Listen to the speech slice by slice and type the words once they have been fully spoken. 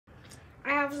I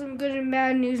have some good and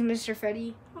bad news, Mr.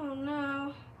 Fedi. Oh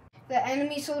no. The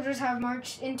enemy soldiers have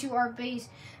marched into our base,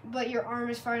 but your arm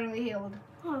is finally healed.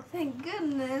 Oh, thank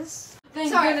goodness.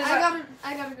 Thank Sorry, goodness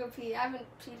I gotta go pee. I haven't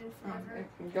peed in forever.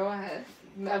 Go ahead.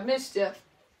 I've missed you.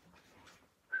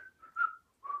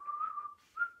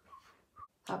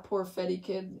 That poor Fedi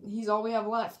kid. He's all we have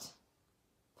left.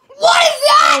 What is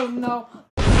that? Oh no.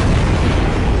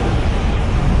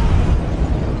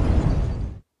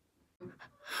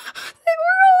 They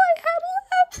were all I had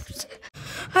left.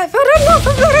 I've had enough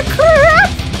of that crap.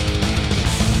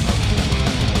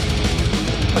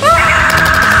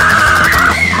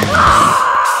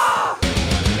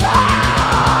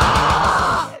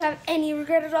 Have any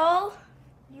regret at all?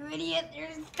 You idiot,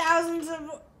 there's thousands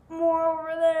of more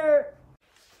over there.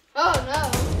 Oh no.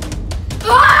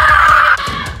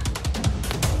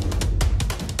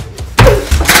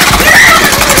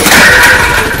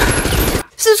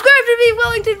 Subscribe to me,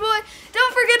 Wellington Boy.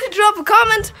 Don't forget to drop a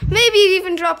comment, maybe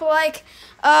even drop a like.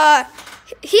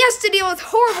 He has to deal with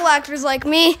horrible actors like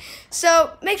me,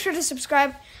 so make sure to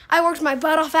subscribe. I worked my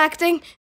butt off acting.